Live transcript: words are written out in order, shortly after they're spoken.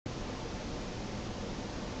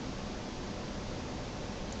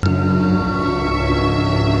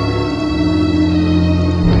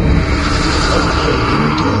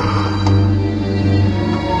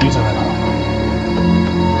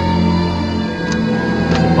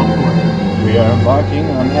are embarking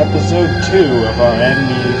on episode 2 of our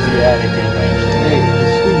Amnesiatic adventure. Hey,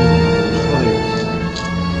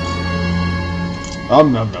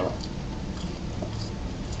 No.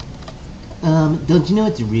 don't you know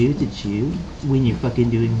it's rude to chew when you're fucking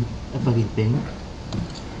doing a fucking thing?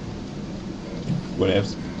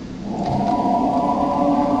 Whatevs.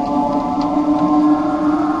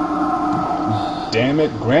 Damn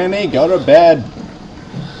it, Granny, go to bed.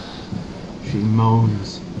 She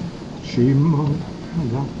moans. She moans. Oh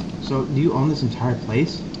my god. So, do you own this entire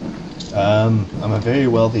place? I'm a very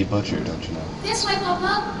wealthy butcher, don't you know? This way,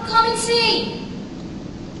 Papa. Come and see.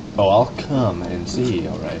 Oh, I'll come and see,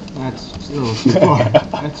 alright. That's a little too far.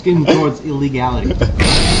 That's getting towards illegality. That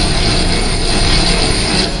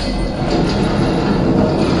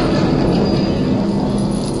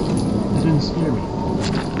didn't scare me.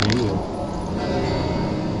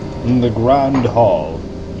 In the Grand Hall.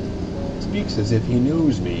 Speaks as if he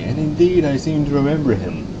knows me, and indeed I seem to remember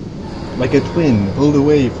him. Like a twin pulled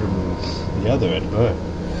away from the other at birth.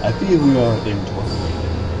 I feel we are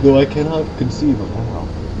entwined, though I cannot conceive of how.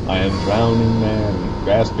 I am drowning man,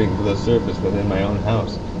 grasping for the surface within my own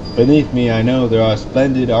house. Beneath me I know there are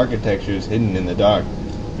splendid architectures hidden in the dark.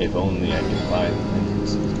 If only I could find the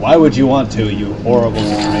entrances. Why would you want to, you horrible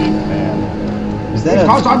strange man? Is that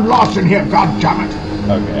Because I'm lost in here, goddammit!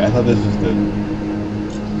 Okay, I thought this was the...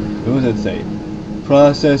 What does it say?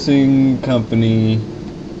 Processing company...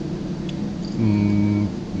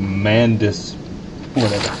 Mandis...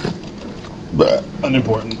 Whatever. But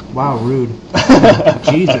unimportant. Wow, rude.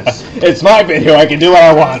 Jesus. It's my video, I can do what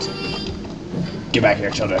I want! Get back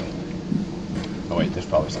here, children. Oh wait, there's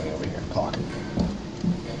probably something over here. Clock.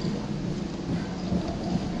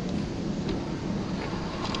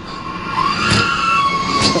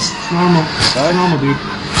 It's normal. It's normal, dude.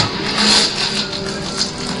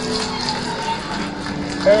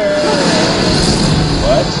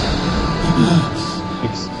 What?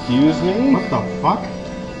 Excuse me? What the fuck?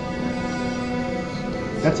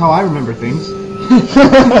 That's how I remember things.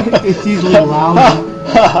 It's usually loud,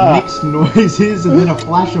 mixed noises, and then a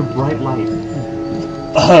flash of bright light.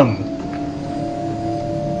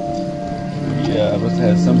 Yeah, I must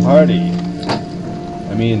have had some party.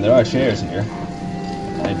 I mean, there are chairs here.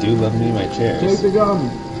 I do love me my chairs. Take the gun.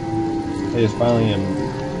 There's finally a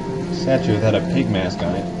statue that had a pig mask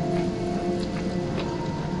on it.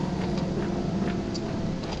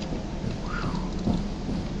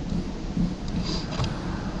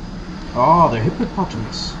 Oh, the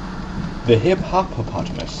hippopotamus. The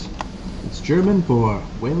hip-hoppopotamus. It's German for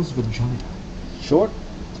whale's vagina. Short?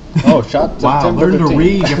 Oh, shot Wow, September learn to 15th.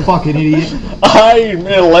 read, you fucking idiot. I'm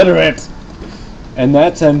illiterate! And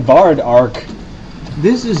that's an Bard arc.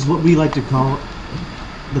 This is what we like to call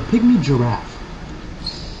the pygmy giraffe.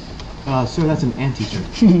 Sir, that's an anteater.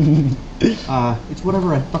 It's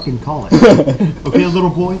whatever I fucking call it. Okay, little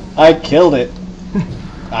boy? I killed it.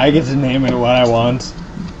 I get to name it what I want.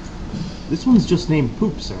 This one's just named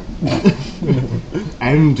Poop, sir.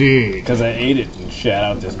 Andy. Because I ate it and shat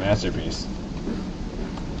out this masterpiece.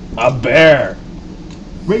 A bear!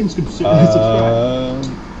 Rate and subscribe.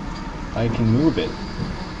 I can move it.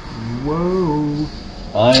 Whoa.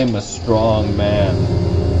 I'm a strong man.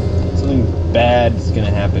 Something bad's gonna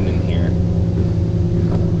happen in here.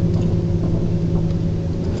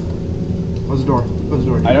 Close the door. Close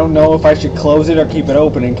the door. I don't know if I should close it or keep it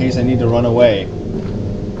open in case I need to run away.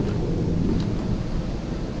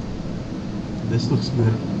 This looks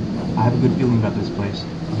good. I have a good feeling about this place.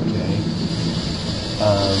 Okay.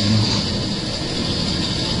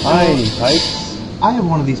 Hi, Pipes. I have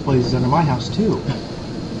one of these places under my house too.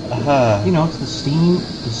 You know, it's the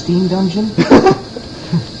steam dungeon.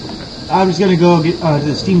 I'm just gonna go get to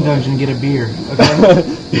the steam dungeon and get a beer. Okay.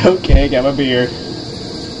 Okay, got my beer.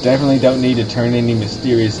 Definitely don't need to turn any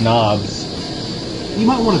mysterious knobs. You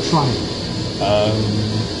might want to try it.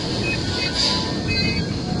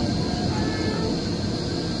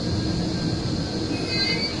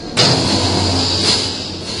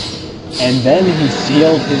 And then he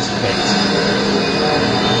sealed his fate.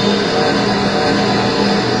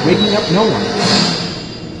 Waking up no one.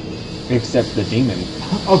 Except the demon.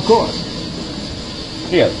 Of course.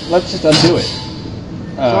 Here, let's just undo it.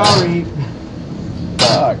 Sorry.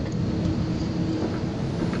 Fuck.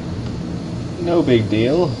 No big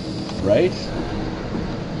deal, right?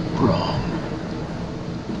 Wrong.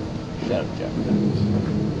 Shut up, Jeff.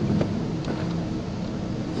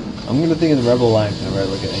 I'm gonna think of the Rebel Alliance whenever I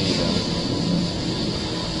look at any of them.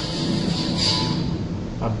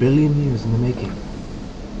 A billion years in the making.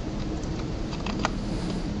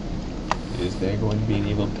 Is there going to be an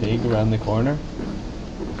evil pig around the corner?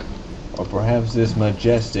 Or perhaps this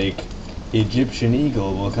majestic Egyptian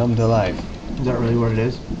eagle will come to life. Is that really what it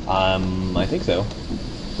is? I think so.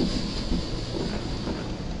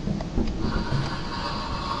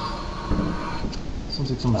 Sounds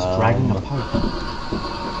like someone's dragging a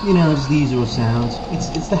pipe. You know, just the usual sounds.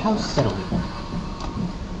 It's the house settling.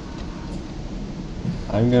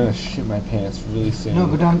 I'm gonna shit my pants really soon. No,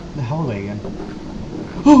 go down the hallway again.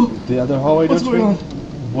 The other hallway, What's don't you going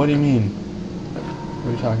mean? What do you mean? What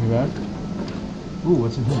are you talking about? Ooh,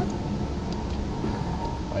 what's in here?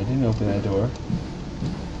 I didn't open that door.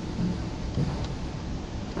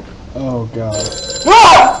 Oh god.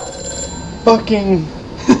 Ah! Fucking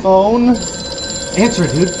phone. Answer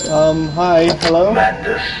it, dude. Hi, hello?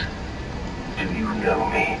 Mandus, do you know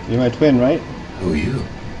me? You're my twin, right? Who are you?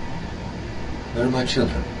 Where are my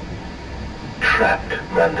children? Trapped,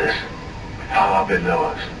 Mandus. Far below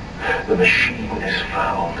us. The machine is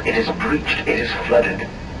fouled. It is breached. It is flooded.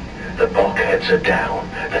 The bulkheads are down.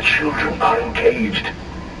 The children are encaged.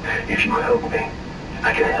 If you help me,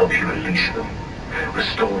 I can help you release them.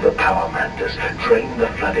 Restore the power, Mandus. Drain the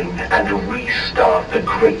flooding and restart the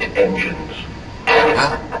great engines.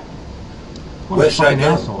 Huh? What Where a should I fucking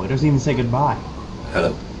go? asshole. He doesn't even say goodbye.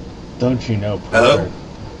 Hello? Don't you know? Hello?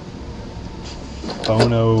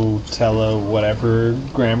 Phono, tele, whatever,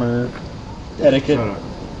 grammar, etiquette. Shut up.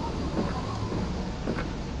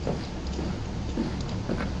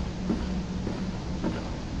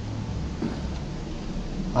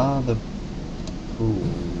 The pool.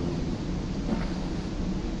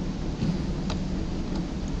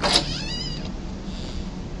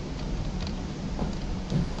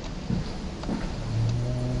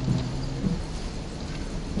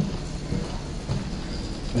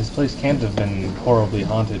 This place can't have been horribly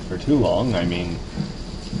haunted for too long. I mean,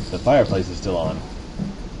 the fireplace is still on.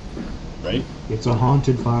 Right? It's a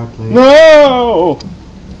haunted fireplace. No!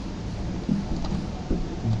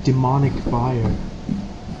 Demonic fire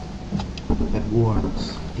that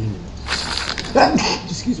warms demons.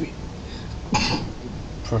 Excuse me.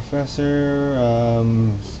 Professor,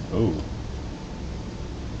 oh.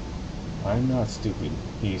 I'm not stupid.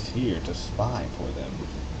 He's here to spy for them.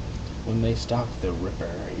 When they stalk the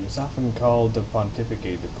Ripper, he's often called to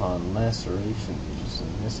pontificate upon lacerations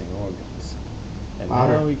and missing organs. And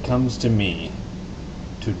now he comes to me,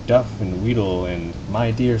 to Duff and Wheedle and my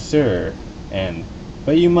dear sir, and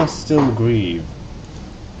but you must still grieve.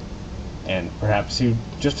 And perhaps you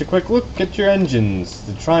just a quick look at your engines,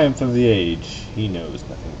 the triumph of the age. He knows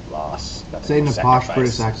nothing of loss, nothing Say in of a posh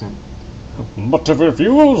sacrifice. British accent. But to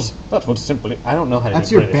refuse, that would simply... I don't know how to That's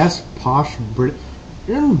do your British. best posh Brit.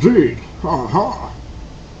 Indeed. Ha ha.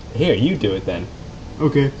 Here, you do it then.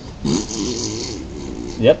 Okay.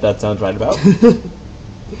 Yep, that sounds right about.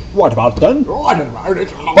 What about then? What about it?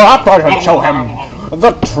 Perhaps I can show him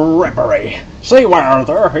the trickery. See where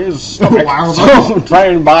there is stomach, so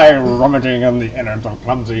trained by rummaging in the innards of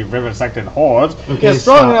clumsy vivisected hordes, Okay, is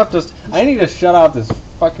strong stop. enough to... I need to shut off this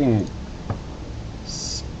fucking...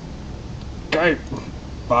 Skype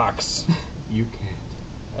box. You can't.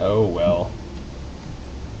 Oh well.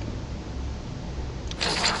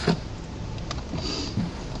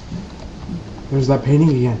 There's that painting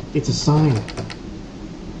again. It's a sign.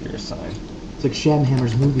 Your sign. It's like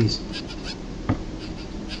Shamhammer's movies.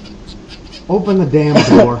 Open the damn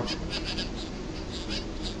door.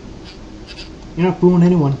 You're not fooling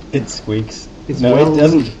anyone. It squeaks. It's no, well it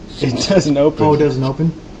doesn't. It doesn't open. Oh, it doesn't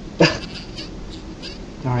open?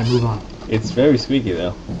 Alright, move on. It's very squeaky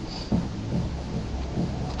though.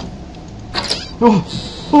 Oh!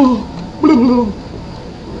 Oh! Blah, blah.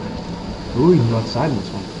 Ooh, you can go outside in this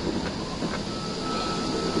one.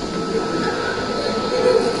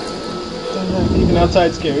 Even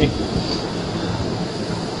outside scary.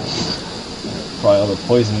 Probably all the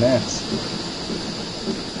poison gnats.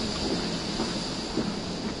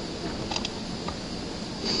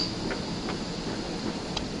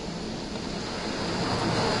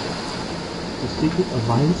 The secret of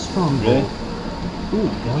Violent Stronghold. Really? Ooh,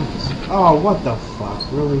 guns. Oh, what the fuck?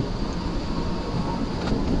 Really?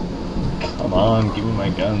 Come on, give me my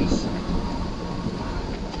guns.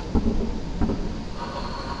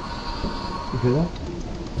 You hear that?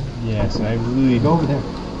 Yes, and I really Go over there.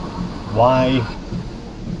 Why?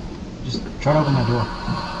 Just try to open that door.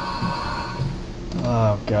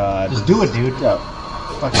 Oh god. Just do it, dude. Go.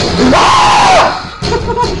 Fuck it.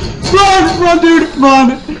 Run! Run, dude! Run!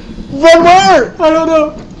 Run where? I don't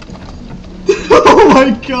know. Oh my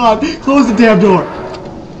god! Close the damn door.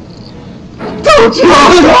 Don't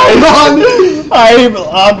run!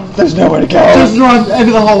 Run! There's nowhere to go. Just run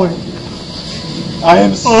into the hallway. I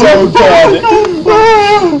am so dead.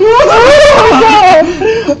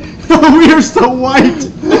 We are so white!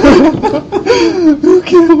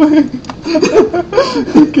 Get away!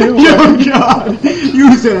 Get away! Oh god!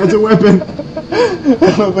 Use it as a weapon! I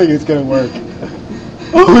don't think it's gonna work.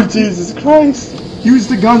 Oh, Jesus Christ! Use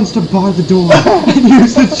the guns to bar the door, and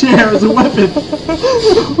use the chair as a weapon!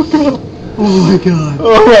 Oh my god.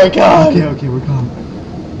 Oh my god! Okay, we're calm.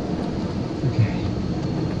 Okay.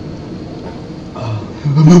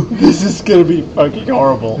 This is gonna be fucking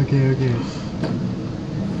horrible. Okay.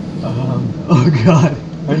 Oh god.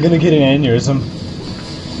 I'm gonna get an aneurysm.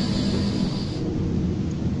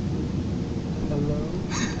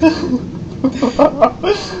 Hello?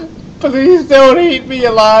 Please don't eat me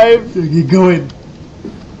alive! Okay, go in.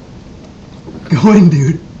 Go in,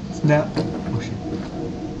 dude. It's now. Oh shit.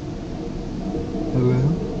 Hello?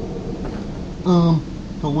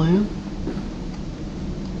 Hello?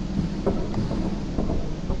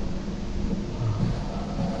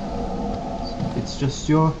 It's just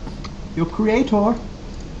your creator,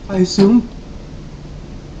 I assume.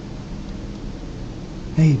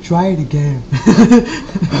 Hey, try it again.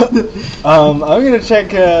 I'm gonna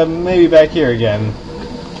check maybe back here again,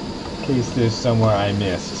 in case there's somewhere I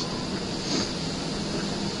missed.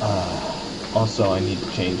 Also, I need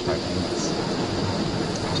to change my pants.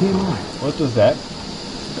 TMI. What was that?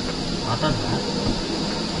 Not that.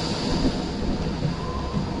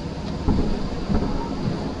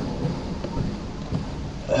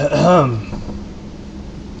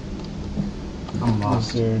 I'm lost.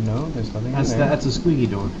 Is there, no, there's nothing in there. That's a squeaky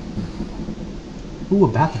door. Ooh, a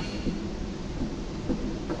bathroom.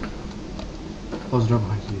 Close the door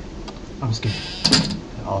behind you. I'm scared.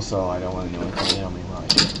 Also, I don't want anyone coming on me while I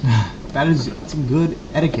do it. That is some good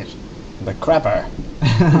etiquette. The crapper.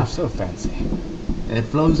 You're so fancy. It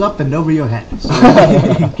flows up and over your head. So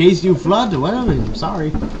in case you flood, well, I'm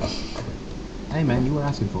sorry. Hey man, you were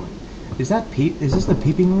asking for it. Is this the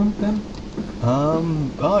peeping room then?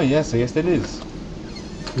 Oh yes, I guess it is.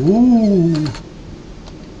 Ooh.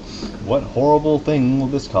 What horrible thing will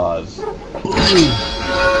this cause?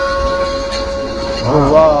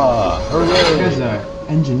 Hurrah! Hooray! There's a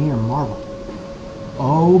engineer marvel.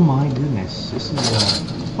 Oh my goodness, this is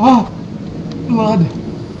oh! Blood!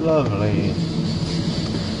 Lovely.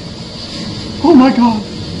 Oh my god!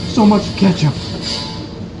 So much ketchup!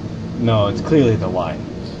 No, it's clearly the wine.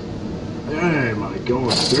 Hey, my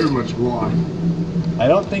god, so much wine. I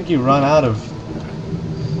don't think you run out of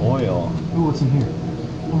oil. Ooh, what's in here?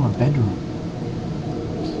 Oh, a bedroom.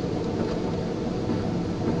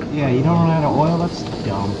 Yeah, you don't run out of oil? That's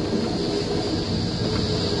dumb.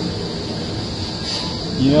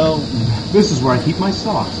 You know, This is where I keep my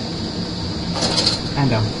socks.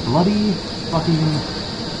 And a bloody fucking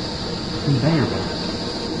conveyor belt.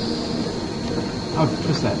 Oh,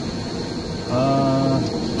 what's that?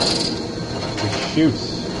 the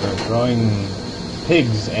chutes for throwing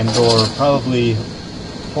pigs and or probably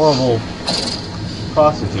horrible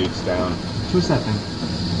prostitutes down. What's that thing?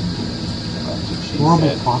 That's what she Horrible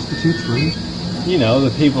said. prostitutes, really? You know,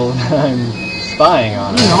 the people that I'm spying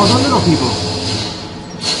on. You know, the little people.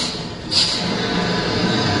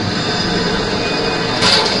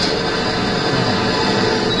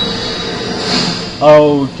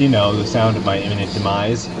 Oh, you know, the sound of my imminent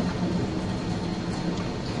demise.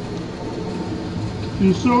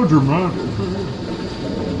 You're so dramatic.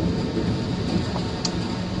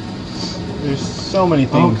 There's so many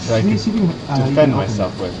things I could see if you can defend open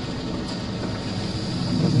myself with.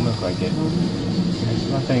 Doesn't look like it. There's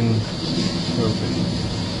nothing to open.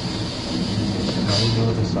 Not even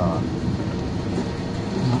with a saw.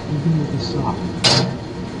 Not even with a saw.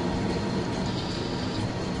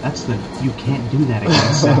 That's the you can't do that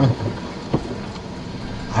again sound.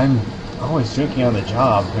 I'm always drinking on the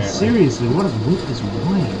job, apparently. Seriously, what is with this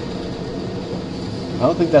wine? I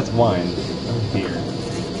don't think that's wine. That's beer.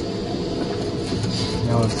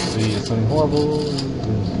 Now let's see, is something horrible?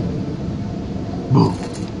 Boom.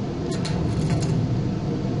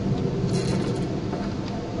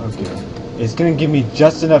 Okay. It's gonna give me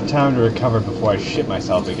just enough time to recover before I shit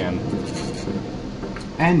myself again.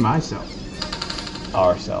 And myself.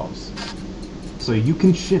 Ourselves. So you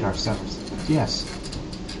can shit ourselves. Yes.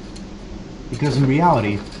 Because in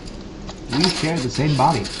reality, we share the same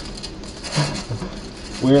body.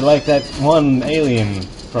 We're like that one alien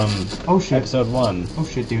from Oh shit. episode 1. Oh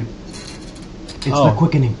shit, dude. It's the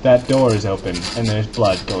quickening. That door is open, and there's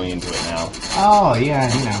blood going into it now. Oh, yeah,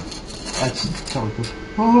 you know. That's totally cool.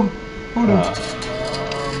 Oh, hold on.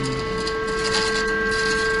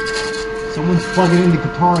 Someone's plugging in the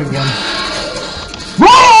guitar again.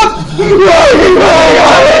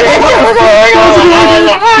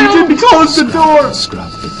 Close the door!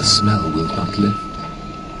 Scrap, but the smell will not lift.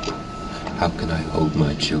 How can I hold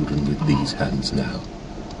my children with these hands now?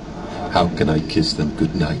 How can I kiss them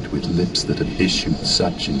goodnight with lips that have issued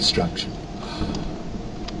such instruction?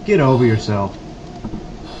 Get over yourself.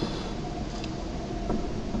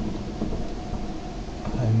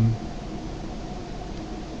 I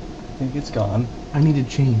think it's gone. I need to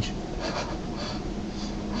change.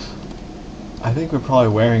 I think we're probably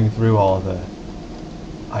wearing through all the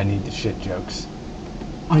I need the shit jokes.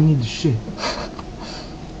 I need to shit.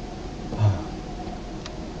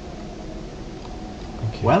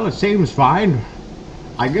 Okay. Well, it seems fine.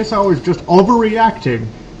 I guess I was just overreacting.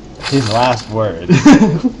 His last words.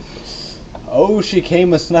 Oh, she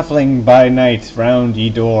came a-snuffling by night round ye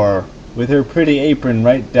door, with her pretty apron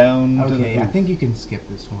right down to the Okay, I roof. think you can skip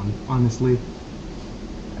this one, honestly.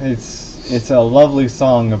 It's a lovely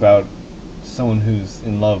song about someone who's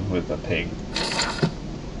in love with a pig.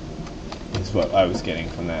 Is what I was getting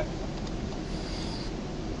from that.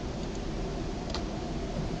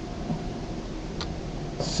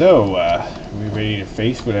 So, are we ready to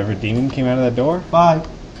face whatever demon came out of that door? Bye.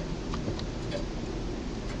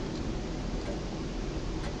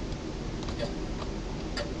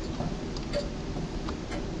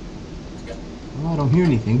 Well, I don't hear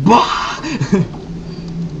anything. Bah!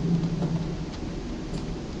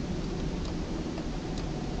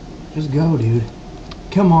 Just go, dude.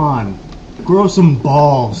 Come on. Grow some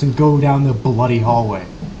balls and go down the bloody hallway.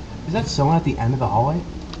 Is that someone at the end of the hallway?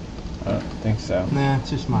 I don't think so. Nah, it's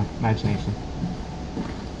just my imagination.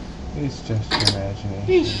 It's just your imagination.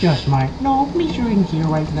 It's just my... No, Mr. isn't here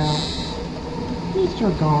right now.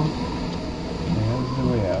 Mr. gone. There's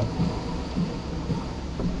the way out.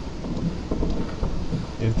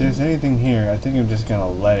 If there's anything here, I think I'm just gonna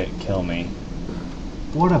let it kill me.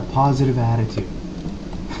 What a positive attitude.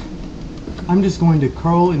 I'm just going to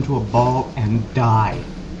curl into a ball and die.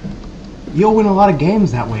 You'll win a lot of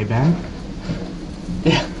games that way, Ben.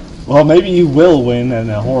 Yeah. Well, maybe you will win in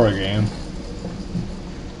a horror game.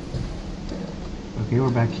 Okay, we're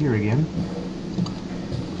back here again.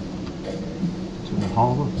 To the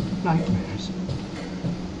Hall of Nightmares.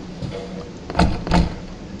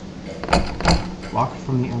 Locked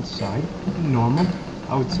from the outside. Normal,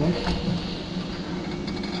 I would say.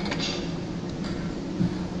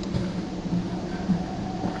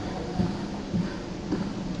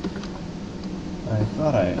 I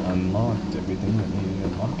thought I unlocked everything that needed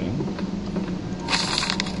unlocking.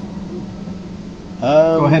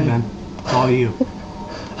 Go ahead, Ben. It's all you.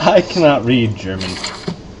 I cannot read German.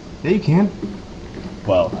 Yeah, you can.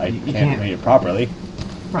 Well, I You can't can't. read it properly.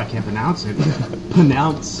 Probably can't pronounce it.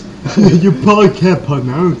 Pronounce. You probably can't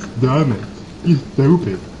pronounce, damn it. You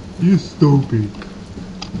stupid. You stupid.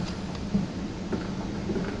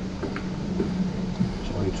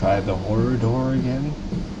 Shall we try the horror door again?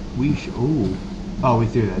 We should. Oh. Oh, we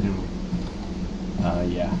threw that, didn't we?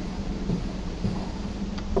 Yeah.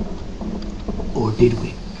 Or did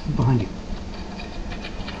we? Behind you.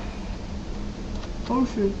 Oh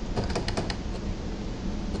shit.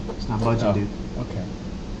 It's not budging, Oh, dude. okay.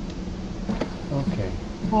 Okay.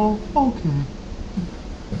 Oh, okay.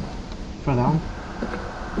 Try that one.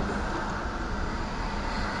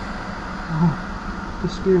 Oh, the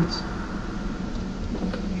spirits.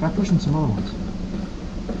 Try pushing some other ones.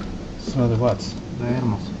 Some other what's? The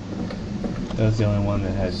animals. That was the only one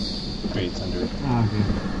that had grates under it. Oh, okay.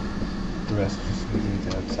 The rest just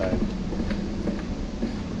moved outside.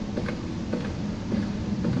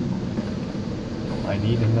 I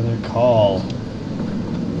need another call.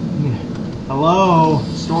 Yeah. Hello,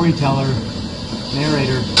 storyteller,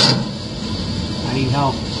 narrator. I need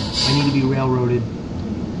help. I need to be railroaded.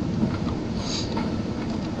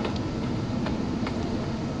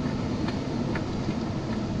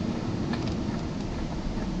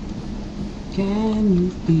 Can you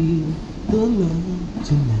feel the love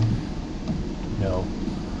tonight? No.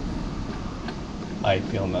 I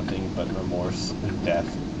feel nothing but remorse and death.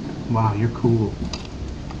 Wow, you're cool.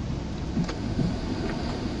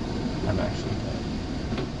 I'm actually dead.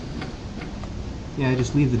 Yeah,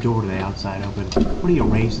 just leave the door to the outside open. What are you,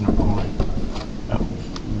 raised in a barn? Oh,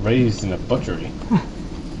 raised in a butchery.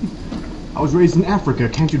 I was raised in Africa,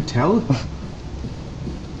 can't you tell? I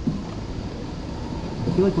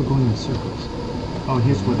feel like we're going in circles. Oh, and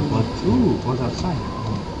here's where the blood... Ooh, it was outside. I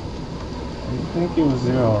think it was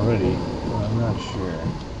there already, but I'm not sure.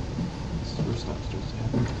 This is where stuff starts to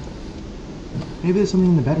happen. Maybe there's something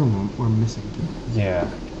in the bedroom we're missing. Yeah,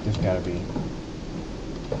 there's gotta be.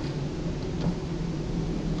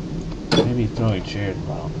 Maybe throwing chairs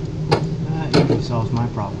around. That usually solves my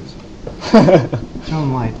problems. Turn on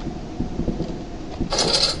the light.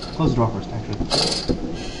 Close the door first, actually.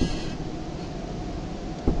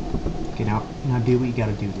 Okay, now do what you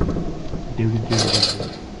gotta do. Do.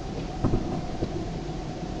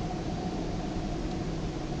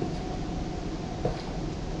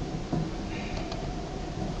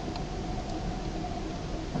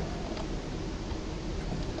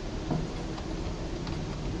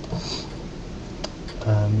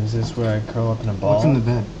 Is this where I curl up in a ball? What's in the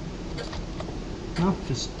bed? No,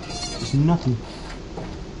 just nothing.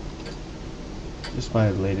 Just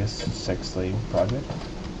my latest sex slave project.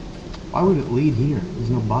 Why would it lead here? There's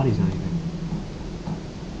no bodies or anything.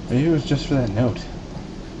 Maybe it was just for that note.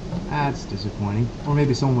 That's disappointing. Or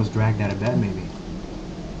maybe someone was dragged out of bed, maybe.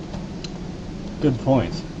 Good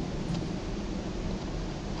point.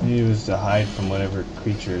 Maybe it was to hide from whatever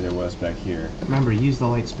creature there was back here. Remember, use the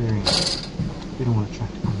light sparingly. We don't want to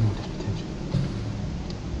attract unwanted attention.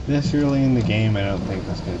 This early in the game, I don't think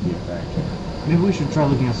that's going to be a factor. Maybe we should try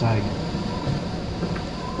looking outside again.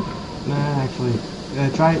 Nah, actually.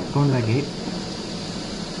 Try going to that gate.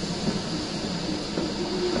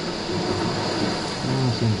 I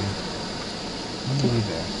don't see anything. Maybe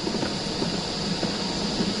there.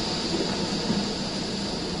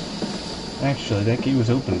 Actually, that gate was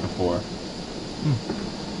open before.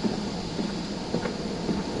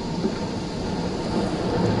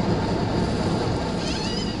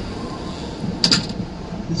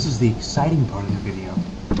 This is the exciting part of the video.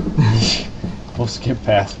 We'll skip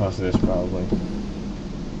past most of this probably.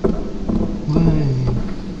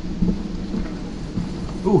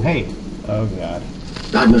 Ooh, hey. Oh god.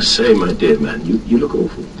 I must say, my dear man, you look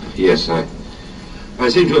awful. Yes, I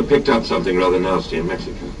seem to have picked up something rather nasty in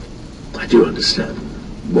Mexico. I do understand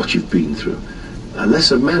what you've been through. A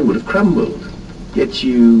lesser man would have crumbled. Yet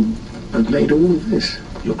you have made all of this.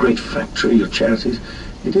 Your great factory, your charities.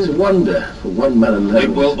 It is a wonder for one man alone.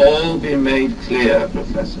 It will all be made clear,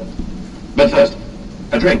 Professor. But first,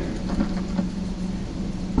 a drink.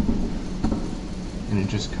 And it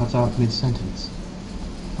just cuts off mid-sentence.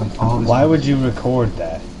 Like all this. Why would you record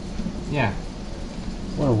that? Yeah.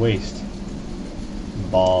 What a waste.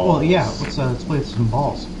 Balls. Well, yeah. Let's play with some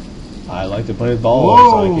balls. I like to play with balls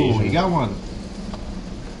on Whoa! occasion. You got one.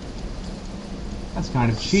 That's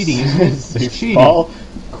kind of cheating, isn't it? It's cheating. Ball,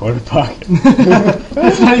 corner pocket.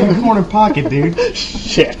 That's not even corner pocket, dude.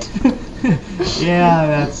 Shit.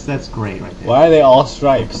 Yeah, that's great right there. Why are they all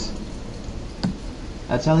stripes?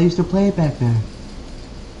 That's how they used to play it back then.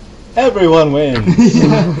 Everyone wins.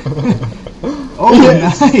 Oh,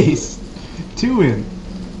 nice. 2 in.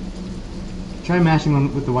 Try mashing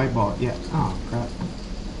one with the white ball. Yeah. Oh crap.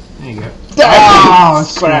 There you go. Oh,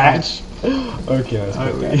 scratch. Okay, let's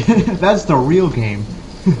put that. That's the real game.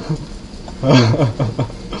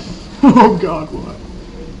 Oh god, what?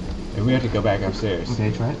 Maybe we have to go back upstairs.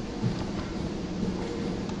 Okay, try it.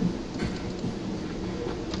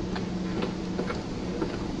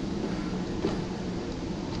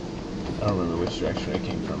 I don't remember which direction it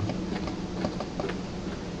came from.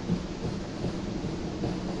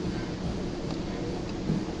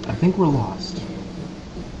 I think we're lost.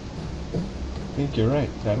 I think you're right.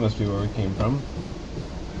 That must be where we came from.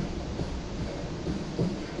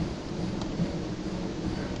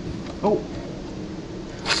 Oh!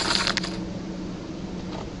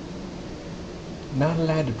 Not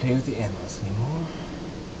allowed to play with the animals anymore.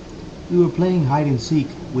 We were playing hide and seek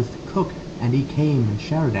with Cook, and he came and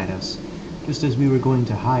shouted at us, just as we were going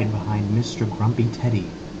to hide behind Mr. Grumpy Teddy.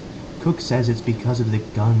 Cook says it's because of the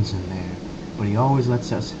guns in there, but he always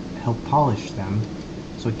lets us help polish them,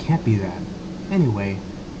 so it can't be that. Anyway,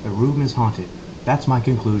 the room is haunted. That's my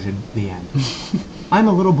conclusion. The end. I'm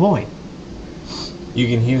a little boy. You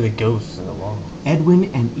can hear the ghosts in the wall. Edwin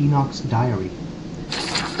and Enoch's Diary.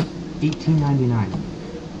 1899.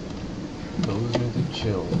 Those are the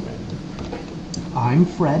children. I'm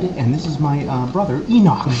Fred, and this is my brother,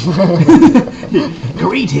 Enoch.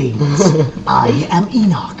 Greetings. I am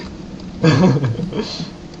Enoch.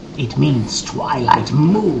 It means twilight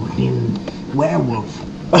moon in werewolf.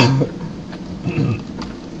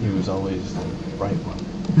 He was always the bright one.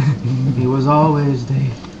 He was always the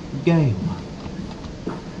gay one.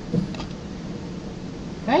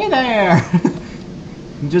 Hey there!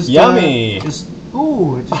 Just yummy! Just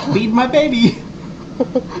feed my baby.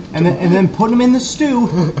 and then putting them in the stew.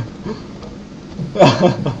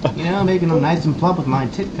 You know, making them nice and plump with my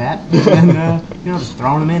tit fat, and just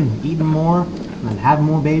throwing them in, eating more, and then having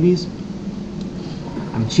more babies.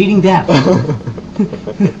 I'm cheating death.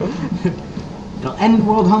 It'll end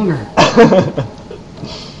world hunger.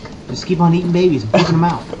 Just keep on eating babies and pumping them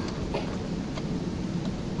out.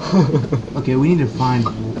 Okay, we need to find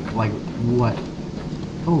like what?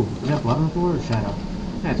 Oh, is that blood on the floor or shadow?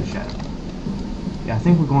 That's a shadow. Yeah, I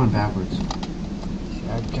think we're going backwards.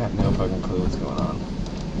 I've got no fucking clue what's going on.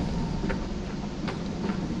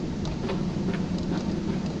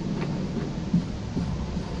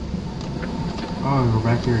 Oh, we're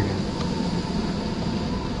back here again.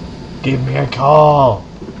 Give me a call!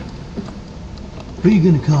 Who are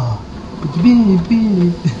you gonna call?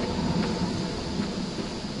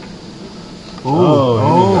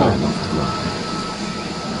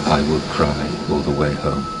 I will cry all the way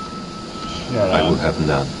home. Shut I will up. have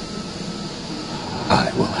none.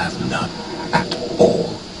 I will have none at all.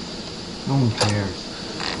 No one cares.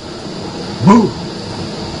 Boo!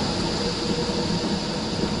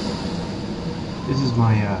 This is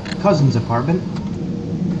my cousin's apartment.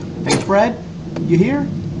 Hey Fred, you here?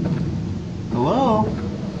 Hello?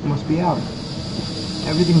 You must be out.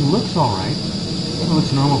 Everything looks alright. It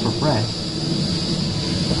looks normal for Fred.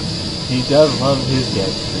 He does love his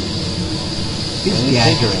gadgetry. His And his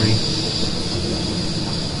gadgetry.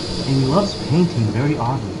 And he loves painting very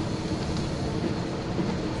oddly.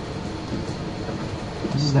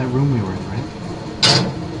 This is that room we were in, right?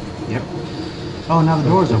 Yep. Oh, now the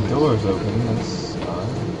door's open. The door's open. That's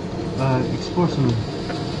odd. Explore some...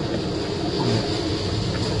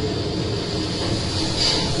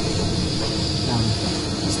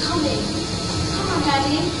 He's coming. Come on,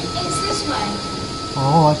 Daddy. It's this way.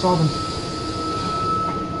 Oh, I saw them.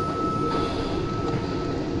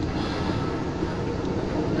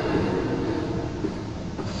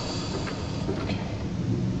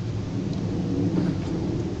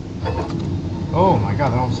 Oh my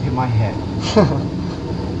god, that almost hit my head.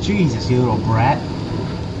 Jesus, you little brat.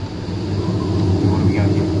 What do we got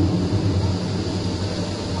here?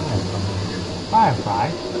 Firefly.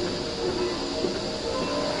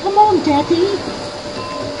 Come on, Daddy.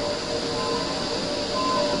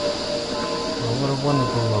 Oh, what a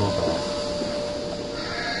wonderful little brat.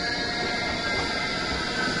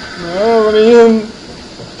 No, let me in!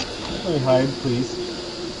 Let me hide, please.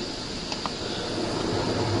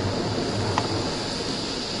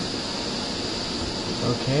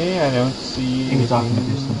 Okay, I don't see Things off in the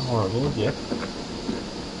anything distance. horrible yet.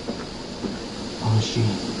 Oh shit.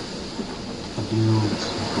 The dudes.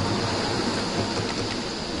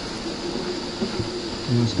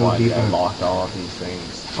 Let's go Why did I deeper. lock all of these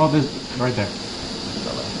things? Oh, there's right there.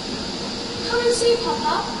 Come and see,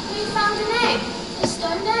 Papa. We found an egg. A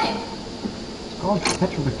stone egg. It's called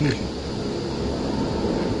petrification.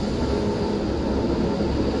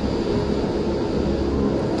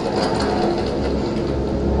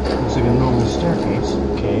 Looks like a normal staircase.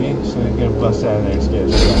 Okay, so I'm gonna bust out of there and get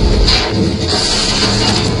it.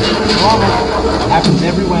 Happens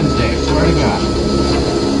every Wednesday, swear to God.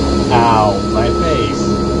 Ow, my face.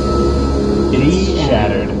 It's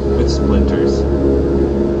shattered with splinters.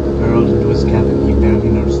 Burrowed into his cabin, he barely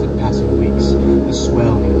noticed the passing weeks. The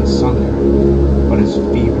swell nearly sunk her, but his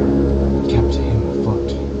fever kept him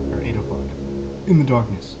afloat, or ate afloat. In the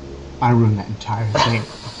darkness, I ruined that entire thing.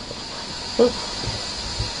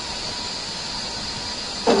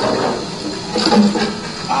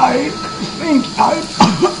 I think I'm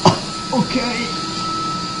okay.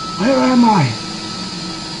 Where am I?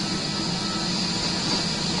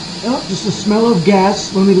 Oh, just the smell of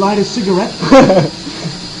gas when we light a cigarette.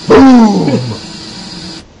 Boom!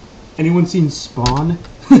 Anyone seen Spawn?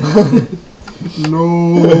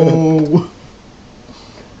 No.